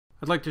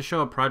I'd like to show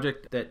a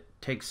project that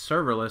takes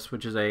serverless,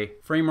 which is a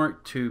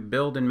framework to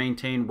build and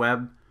maintain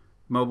web,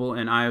 mobile,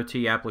 and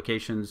IoT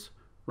applications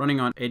running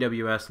on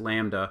AWS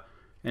Lambda,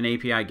 an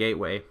API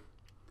gateway,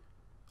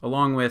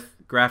 along with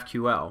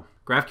GraphQL.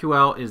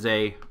 GraphQL is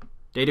a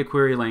data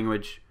query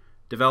language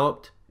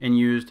developed and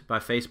used by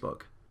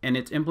Facebook, and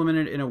it's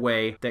implemented in a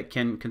way that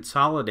can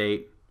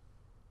consolidate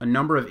a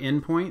number of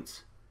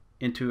endpoints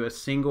into a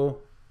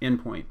single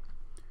endpoint.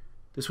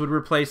 This would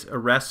replace a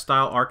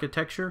REST-style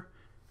architecture,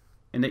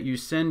 and that you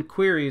send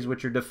queries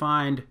which are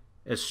defined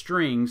as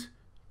strings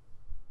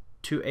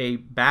to a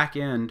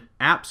back-end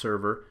app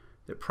server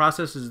that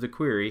processes the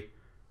query,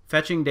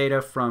 fetching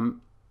data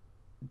from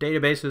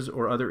databases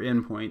or other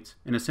endpoints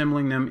and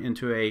assembling them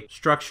into a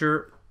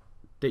structure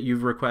that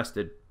you've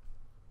requested.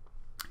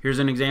 Here's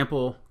an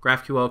example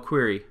GraphQL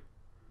query.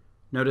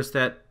 Notice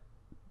that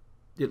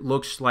it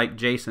looks like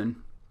JSON.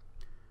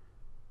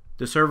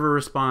 The server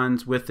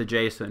responds with the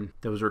JSON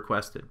that was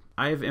requested.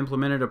 I have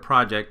implemented a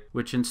project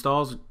which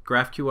installs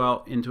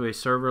GraphQL into a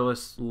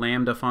serverless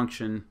Lambda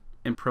function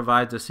and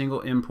provides a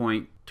single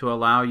endpoint to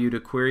allow you to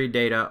query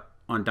data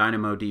on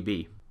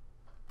DynamoDB.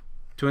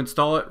 To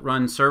install it,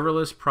 run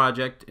serverless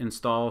project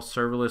install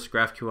Serverless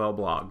GraphQL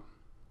Blog.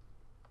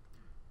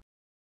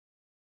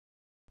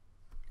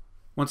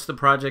 Once the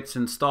project's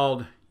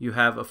installed, you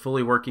have a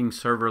fully working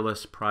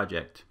serverless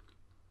project.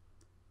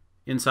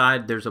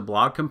 Inside, there's a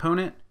blog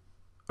component,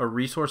 a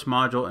resource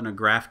module, and a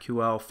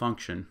GraphQL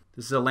function.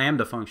 This is a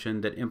Lambda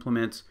function that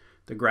implements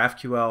the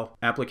GraphQL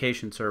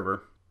application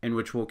server and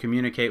which will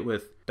communicate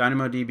with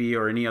DynamoDB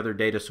or any other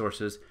data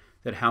sources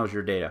that house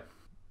your data.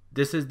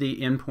 This is the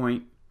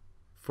endpoint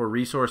for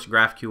resource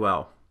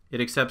GraphQL. It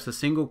accepts a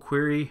single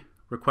query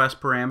request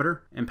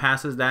parameter and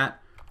passes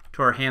that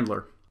to our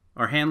handler.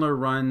 Our handler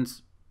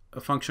runs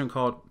a function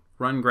called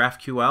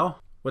runGraphQL.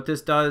 What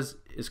this does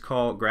is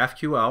call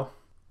GraphQL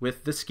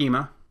with the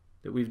schema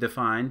that we've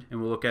defined, and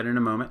we'll look at it in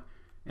a moment,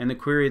 and the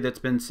query that's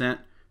been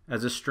sent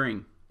as a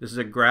string. This is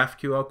a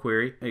GraphQL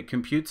query. It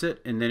computes it,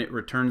 and then it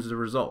returns the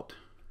result.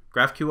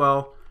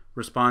 GraphQL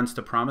responds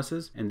to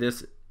promises, and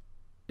this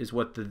is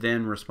what the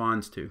then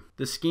responds to.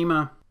 The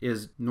schema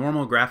is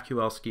normal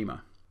GraphQL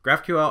schema.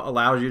 GraphQL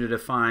allows you to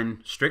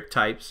define strict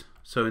types.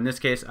 So in this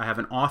case, I have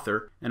an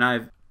author, and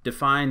I've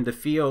defined the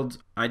fields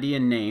ID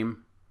and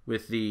name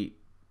with the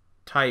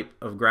type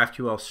of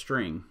GraphQL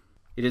string.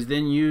 It is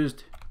then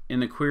used in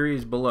the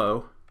queries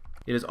below.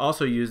 It is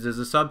also used as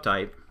a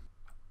subtype.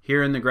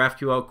 Here in the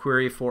GraphQL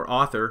query for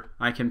author,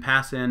 I can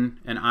pass in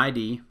an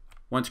ID.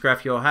 Once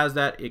GraphQL has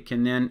that, it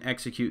can then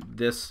execute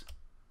this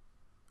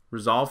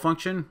resolve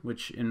function,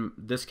 which in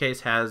this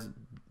case has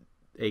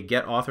a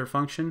getAuthor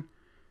function,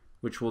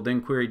 which will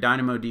then query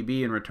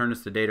DynamoDB and return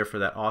us the data for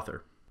that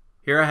author.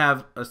 Here I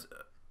have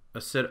a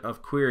set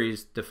of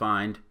queries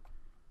defined,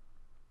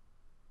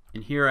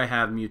 and here I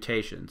have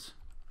mutations.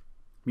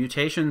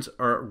 Mutations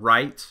are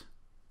writes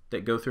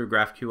that go through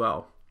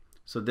GraphQL.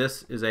 So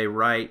this is a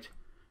write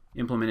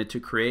implemented to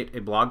create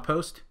a blog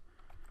post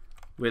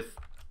with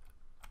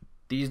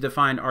these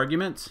defined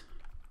arguments,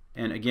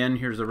 and again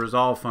here's a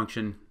resolve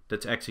function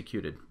that's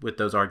executed with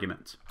those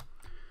arguments.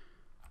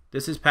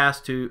 This is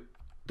passed to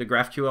the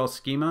GraphQL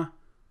schema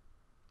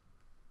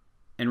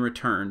and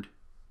returned,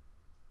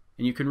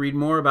 and you can read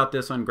more about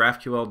this on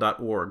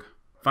graphql.org.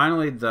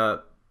 Finally,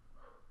 the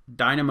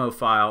Dynamo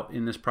file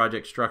in this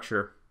project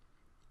structure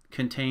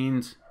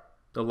contains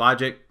the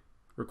logic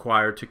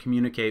required to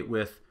communicate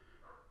with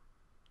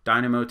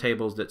Dynamo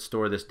Tables that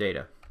store this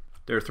data.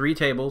 There are 3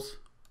 tables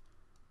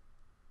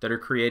that are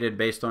created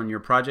based on your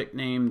project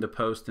name, the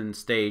post, and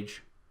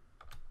stage,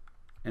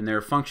 and there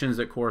are functions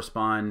that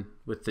correspond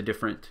with the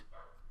different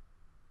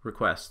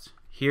requests.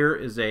 Here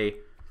is a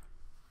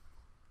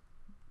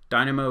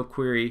Dynamo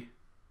query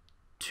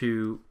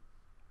to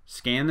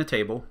scan the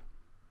table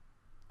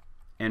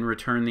and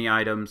return the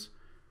items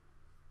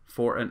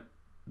for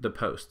the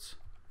posts.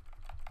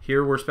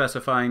 Here we're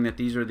specifying that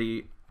these are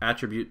the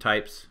attribute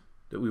types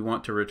that we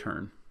want to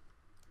return.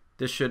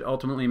 This should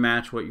ultimately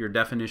match what your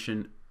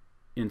definition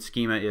in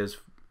schema is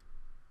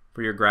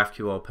for your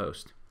GraphQL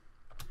post.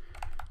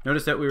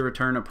 Notice that we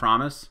return a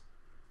promise,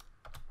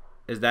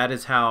 as that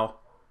is how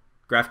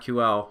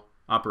GraphQL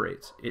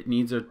operates. It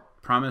needs a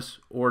promise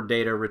or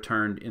data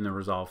returned in the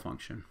resolve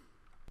function.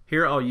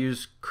 Here I'll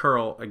use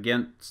curl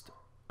against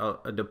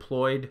a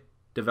deployed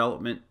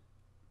development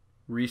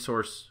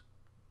resource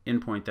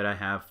endpoint that I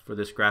have for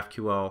this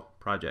GraphQL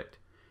project.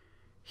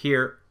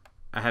 Here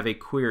I have a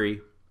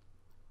query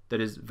that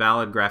is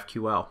valid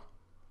GraphQL.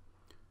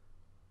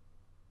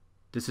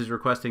 This is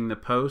requesting the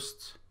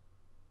posts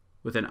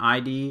with an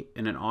ID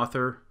and an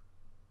author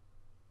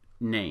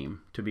name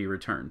to be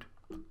returned.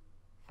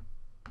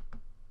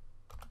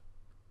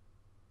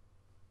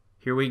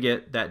 Here we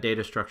get that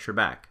data structure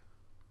back.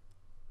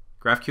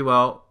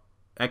 GraphQL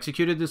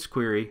executed this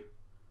query,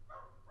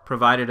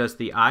 provided us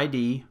the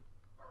ID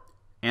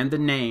and the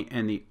name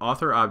and the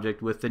author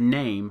object with the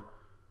name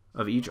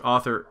of each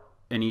author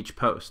and each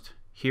post.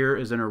 Here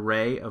is an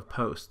array of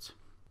posts.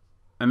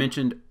 I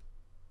mentioned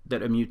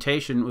that a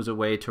mutation was a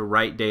way to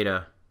write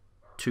data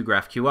to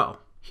GraphQL.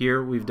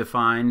 Here we've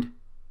defined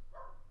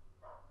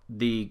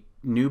the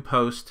new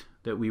post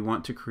that we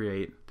want to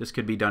create. This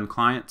could be done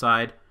client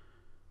side,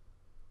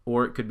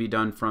 or it could be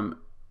done from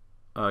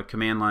a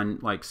command line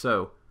like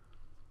so.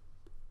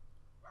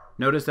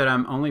 Notice that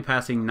I'm only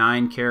passing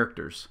 9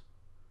 characters,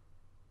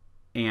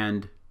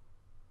 and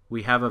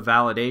we have a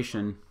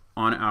validation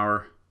on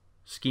our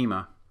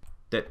schema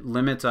that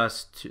limits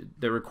us to,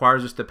 that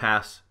requires us to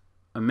pass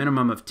a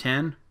minimum of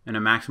 10 and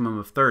a maximum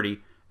of 30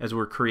 as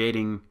we're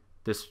creating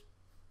this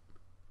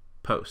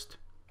post.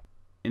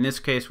 In this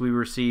case, we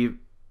receive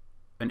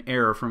an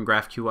error from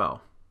GraphQL.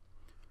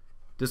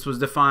 This was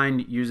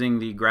defined using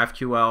the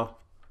GraphQL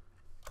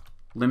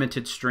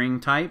limited string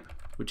type,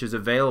 which is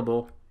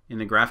available in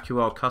the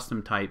GraphQL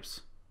custom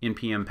types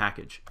npm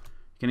package.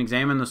 You can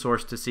examine the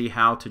source to see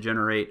how to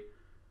generate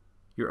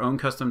your own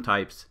custom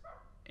types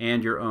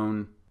and your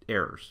own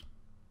errors.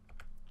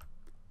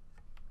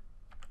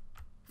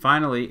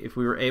 Finally, if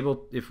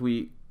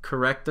we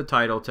correct the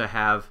title to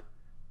have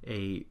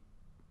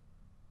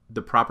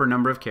the proper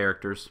number of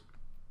characters,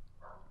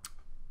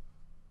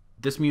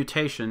 this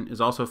mutation is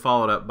also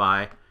followed up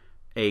by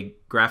a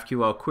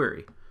GraphQL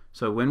query.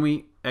 So when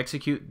we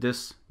execute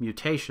this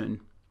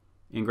mutation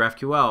in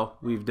GraphQL,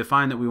 we've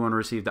defined that we want to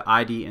receive the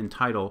ID and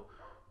title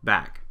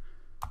back.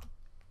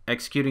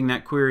 Executing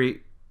that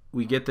query,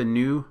 we get the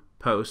new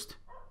post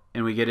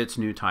and we get its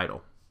new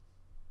title.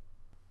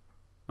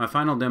 My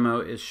final demo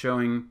is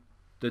showing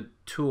the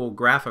tool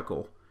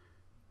Graphical,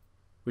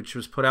 which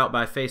was put out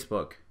by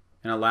Facebook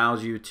and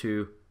allows you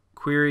to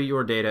query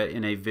your data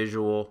in a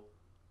visual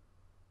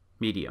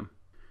medium.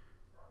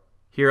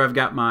 Here I've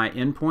got my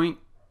endpoint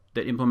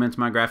that implements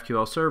my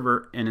GraphQL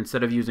server, and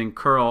instead of using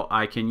curl,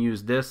 I can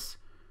use this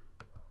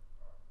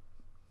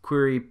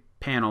query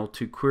panel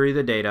to query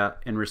the data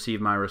and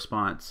receive my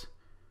response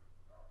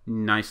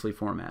nicely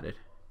formatted.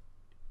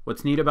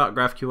 What's neat about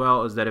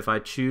GraphQL is that if I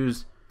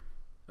choose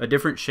a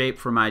different shape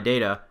for my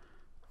data,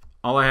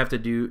 all I have to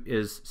do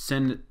is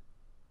send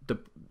the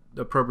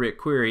appropriate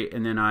query,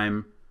 and then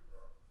I'm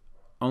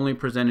only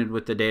presented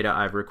with the data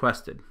I've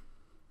requested.